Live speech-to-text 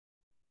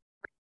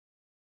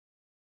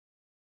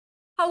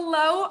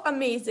Hello,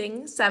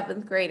 amazing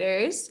seventh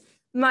graders.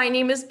 My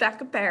name is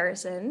Becca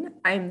Barrison.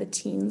 I'm the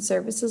Teen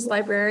Services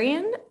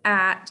Librarian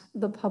at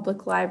the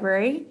Public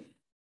Library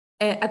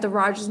at the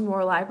Rodgers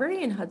Memorial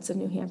Library in Hudson,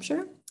 New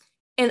Hampshire.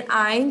 And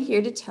I'm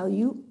here to tell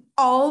you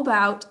all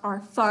about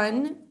our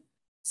fun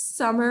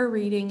summer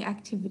reading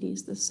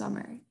activities this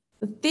summer.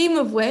 The theme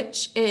of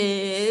which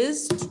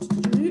is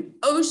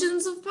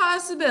oceans of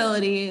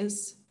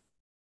possibilities.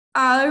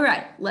 All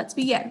right, let's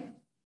begin.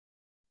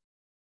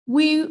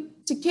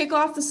 To kick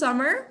off the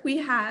summer, we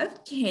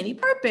have Candy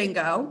Bar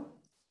Bingo.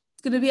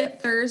 It's going to be on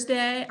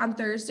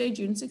Thursday,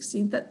 June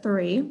 16th at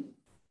 3.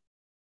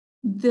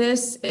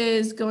 This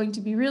is going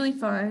to be really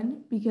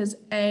fun because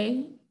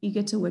A, you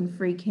get to win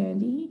free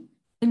candy,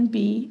 and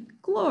B,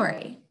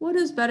 glory. What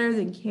is better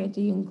than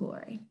candy and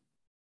glory?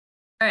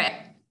 All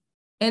right,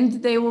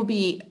 and they will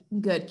be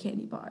good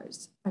candy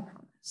bars, I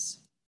promise.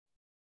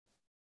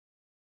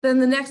 Then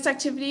the next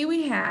activity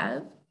we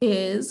have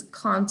is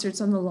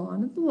concerts on the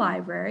lawn of the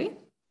library.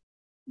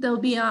 They'll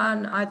be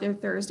on either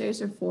Thursdays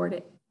or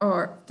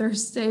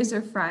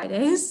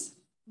Fridays.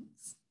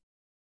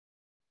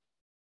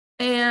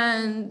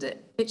 And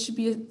it should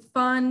be a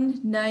fun,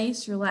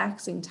 nice,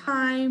 relaxing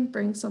time.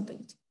 Bring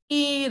something to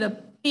eat,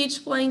 a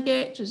beach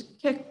blanket, just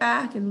kick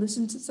back and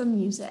listen to some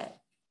music.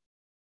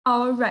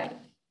 All right.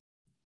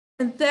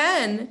 And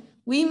then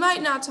we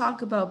might not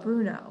talk about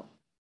Bruno,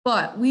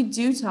 but we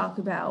do talk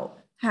about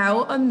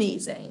how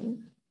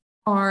amazing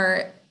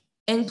our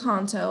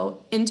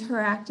Encanto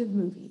interactive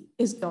movie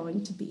is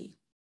going to be.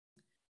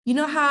 You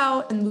know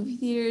how in movie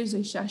theaters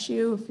they shush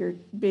you if you're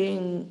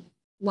being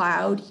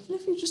loud, even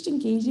if you're just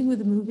engaging with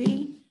the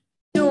movie?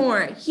 Don't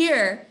worry,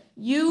 here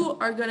you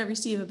are going to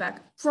receive a bag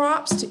of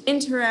props to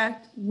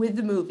interact with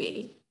the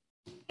movie,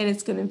 and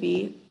it's going to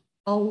be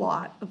a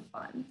lot of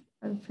fun.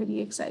 I'm pretty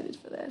excited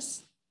for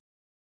this.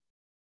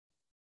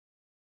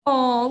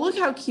 Oh, look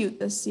how cute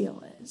this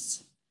seal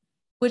is.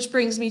 Which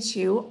brings me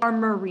to our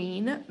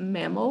Marine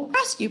Mammal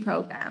Rescue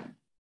Program.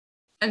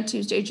 On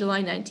Tuesday,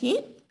 July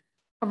 19th,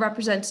 a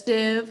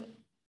representative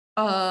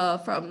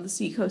from the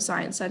Seacoast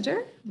Science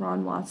Center,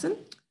 Ron Watson,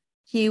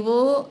 he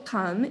will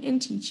come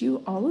and teach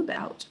you all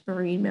about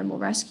marine mammal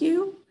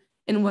rescue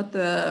and what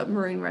the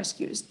Marine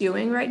Rescue is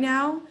doing right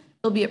now.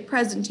 There'll be a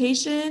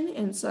presentation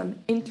and some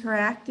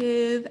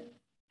interactive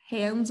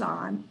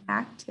hands-on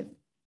activities.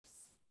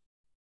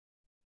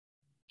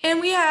 And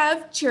we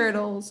have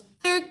turtles.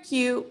 They're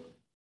cute.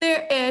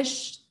 They're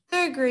ish,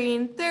 they're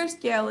green, they're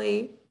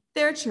scaly,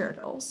 they're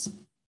turtles.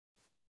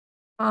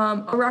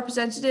 A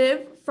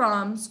representative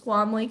from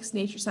Squam Lakes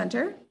Nature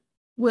Center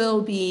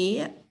will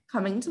be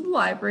coming to the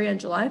library on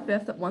July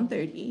 5th at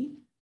 1:30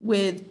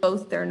 with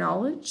both their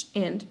knowledge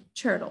and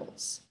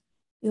turtles.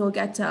 You'll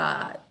get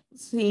to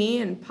see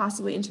and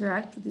possibly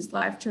interact with these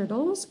live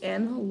turtles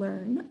and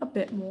learn a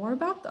bit more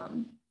about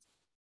them.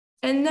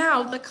 And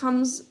now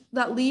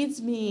that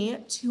leads me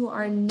to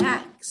our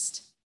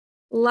next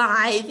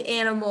live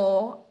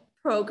animal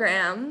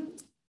program.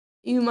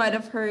 You might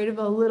have heard of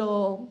a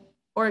little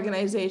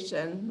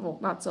organization, well,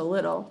 not so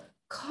little,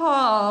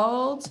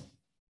 called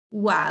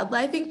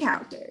Wildlife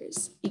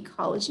Encounters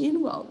Ecology and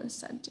Wellness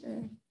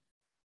Center.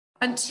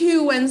 On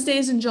 2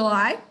 Wednesdays in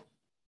July,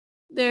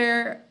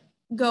 they're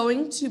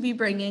going to be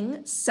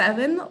bringing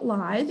 7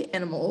 live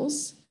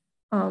animals.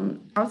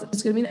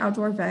 It's going to be an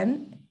outdoor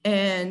event,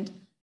 and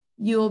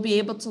you'll be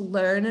able to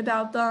learn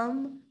about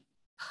them,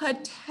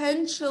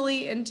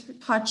 potentially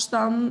touch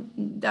them.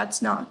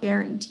 That's not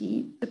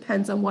guaranteed.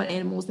 Depends on what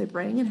animals they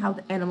bring and how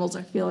the animals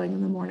are feeling in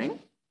the morning.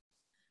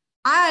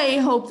 I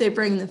hope they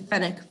bring the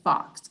fennec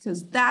fox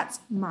because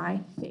that's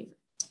my favorite.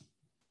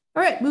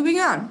 All right, moving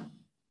on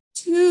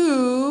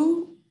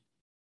to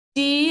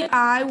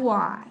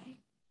DIY.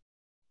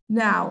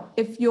 Now,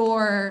 if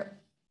you're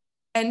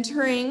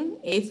entering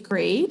 8th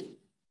grade,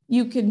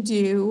 you can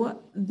do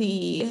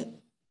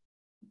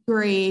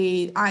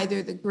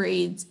either the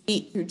grades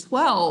 8 through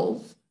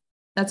 12,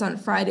 that's on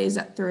Fridays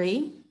at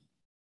 3,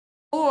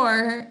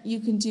 or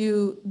you can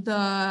do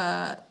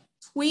the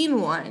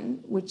tween one,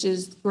 which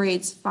is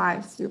grades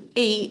 5 through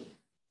 8,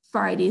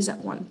 Fridays at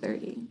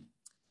 1:30.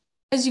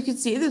 As you can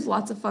see, there's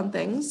lots of fun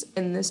things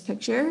in this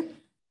picture.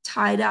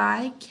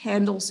 Tie-dye,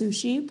 candle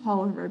sushi,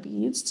 polymer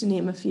beads, to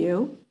name a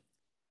few.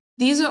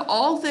 These are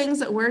all things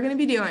that we're going to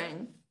be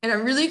doing, and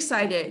I'm really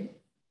excited.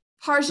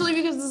 Partially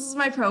because this is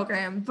my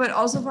program, but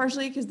also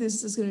partially because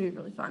this is going to be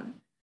really fun.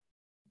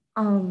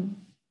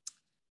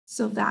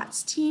 So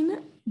that's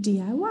Teen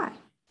DIY.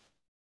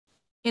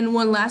 And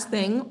one last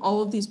thing,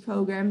 all of these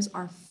programs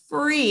are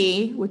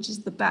free, which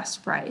is the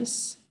best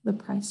price, the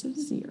price of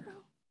 0.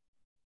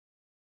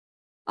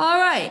 All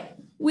right,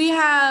 we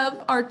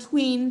have our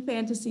Tween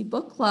Fantasy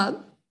Book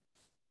Club.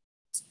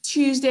 It's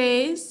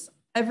Tuesdays,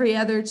 every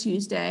other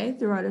Tuesday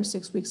throughout our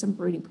 6-week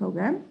summer reading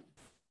program.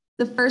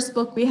 The first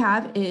book we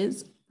have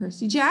is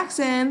Percy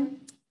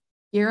Jackson.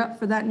 Gear up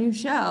for that new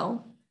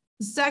show.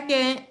 The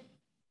second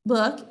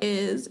book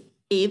is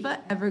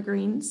Ava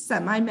Evergreen's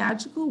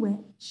Semi-Magical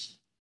Witch.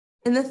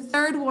 And the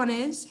third one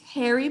is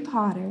Harry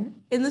Potter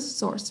and the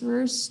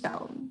Sorcerer's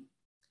Stone.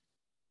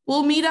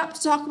 We'll meet up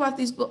to talk about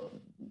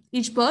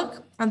each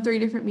book on 3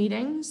 different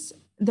meetings.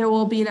 There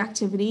will be an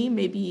activity,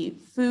 maybe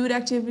food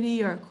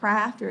activity or a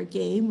craft or a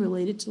game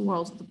related to the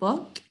world of the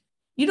book.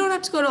 You don't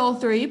have to go to all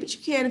 3, but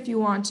you can if you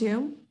want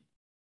to.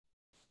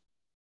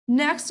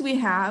 Next, we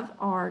have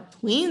our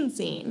tween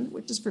scene,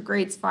 which is for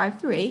grades 5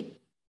 through 8.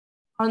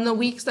 On the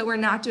weeks that we're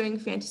not doing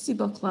fantasy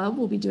book club,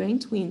 we'll be doing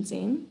tween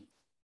scene.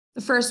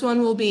 The first one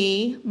will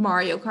be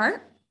Mario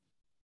Kart.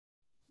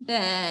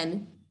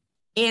 Then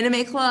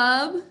anime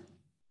club.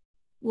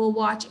 We'll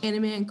watch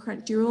anime and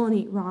Crunchyroll and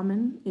eat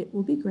ramen. It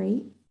will be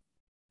great.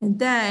 And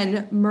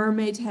then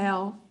mermaid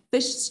tail,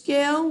 fish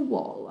scale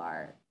wall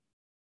art.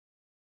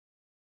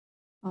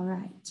 All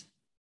right.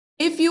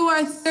 If you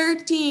are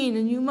 13,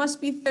 and you must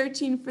be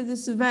 13 for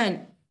this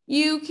event,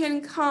 you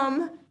can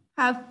come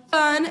have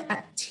fun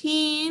at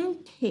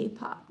Teen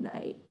K-pop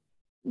night.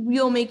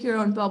 You'll make your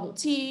own bubble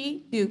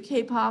tea, do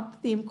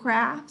K-pop themed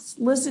crafts,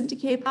 listen to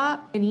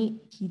K-pop, and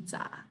eat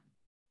pizza.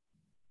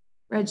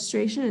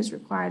 Registration is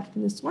required for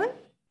this one.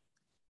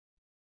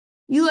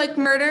 You like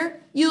murder,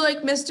 you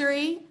like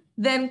mystery,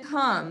 then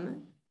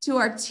come to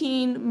our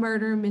Teen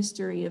Murder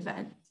Mystery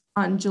event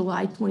on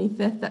July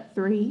 25th at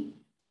 3.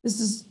 This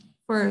is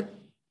for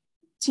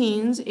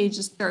teens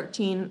ages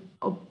 13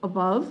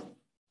 above.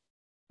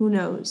 Who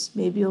knows?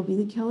 Maybe you'll be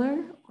the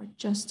killer or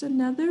just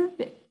another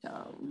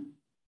victim.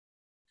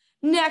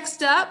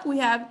 Next up, we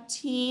have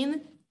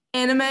Teen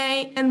Anime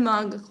and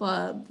Manga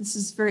Club. This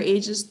is for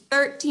ages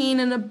 13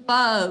 and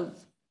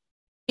above,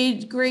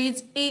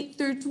 grades 8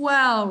 through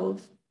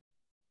 12.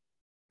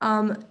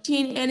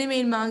 Teen Anime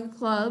and Manga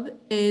Club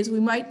is,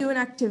 we might do an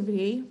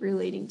activity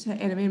relating to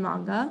anime and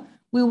manga.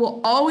 We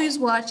will always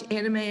watch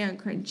anime on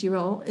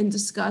Crunchyroll and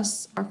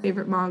discuss our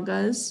favorite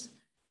mangas.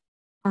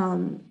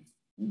 You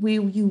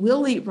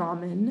will eat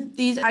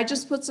ramen. I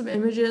just put some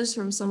images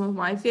from some of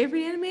my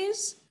favorite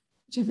animes,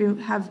 which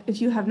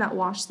if you have not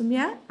watched them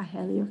yet, I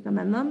highly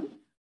recommend them.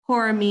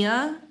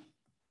 Horimiya,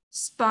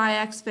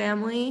 Spy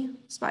Family,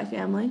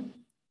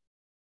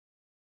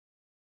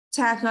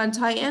 Attack on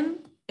Titan,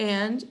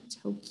 and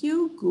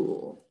Tokyo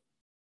Ghoul.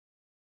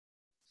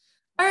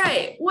 All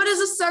right, what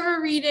is a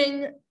summer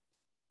reading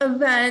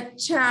event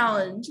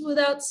challenge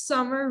without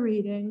summer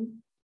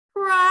reading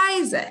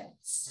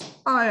prizes?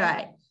 All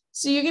right,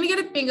 so you're gonna get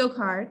a bingo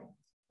card.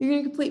 You're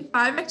gonna complete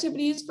 5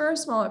 activities for a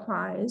smaller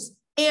prize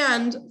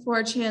and for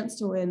a chance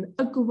to win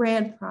a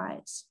grand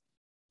prize.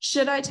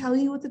 Should I tell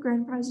you what the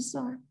grand prizes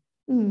are?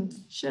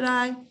 Should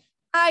I?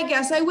 I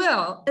guess I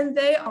will. And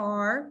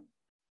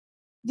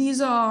these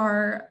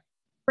are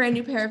brand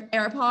new pair of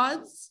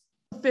AirPods,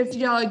 a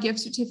 $50 gift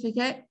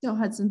certificate to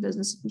Hudson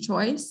Business of your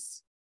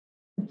choice,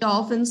 a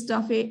dolphin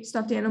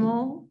stuffed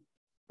animal,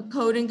 a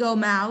Code and Go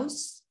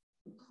mouse,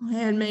 a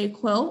handmade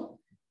quilt,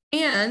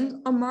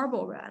 and a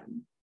marble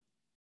run.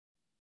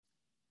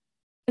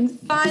 And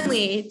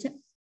finally, to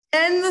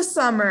end the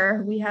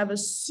summer, we have a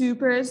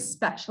super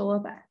special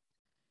event.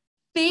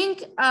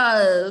 Think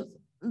of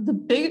the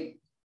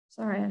biggest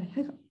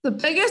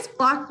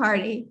block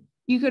party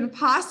you could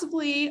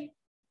possibly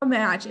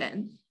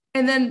imagine,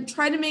 and then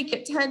try to make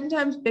it 10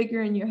 times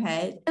bigger in your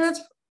head. And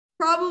that's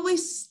probably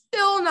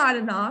still not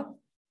enough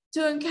to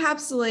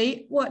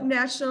encapsulate what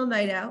National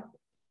Night Out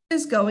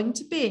is going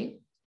to be.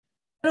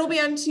 It'll be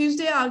on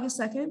Tuesday, August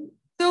 2nd.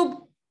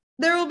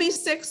 There will be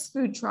 6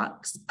 food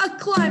trucks, a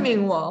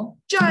climbing wall,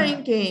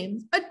 giant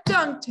games, a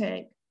dunk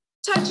tank,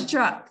 touch a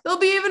truck. There'll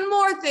be even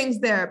more things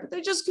there, but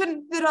they just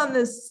couldn't fit on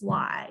this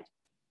slide.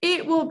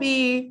 It will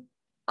be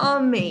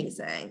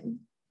amazing.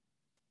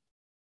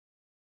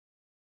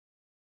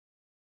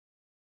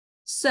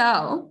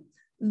 So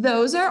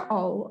those are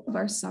all of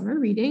our summer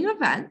reading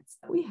events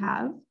that we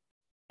have,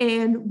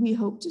 and we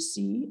hope to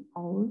see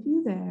all of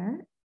you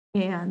there.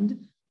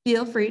 And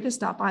feel free to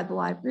stop by the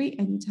library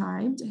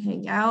anytime to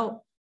hang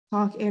out,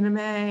 talk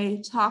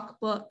anime, talk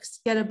books,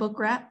 get a book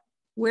wrap.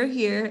 We're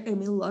here and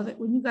we love it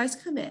when you guys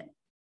come in.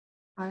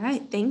 All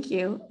right, thank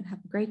you and have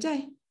a great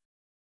day.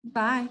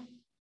 Bye.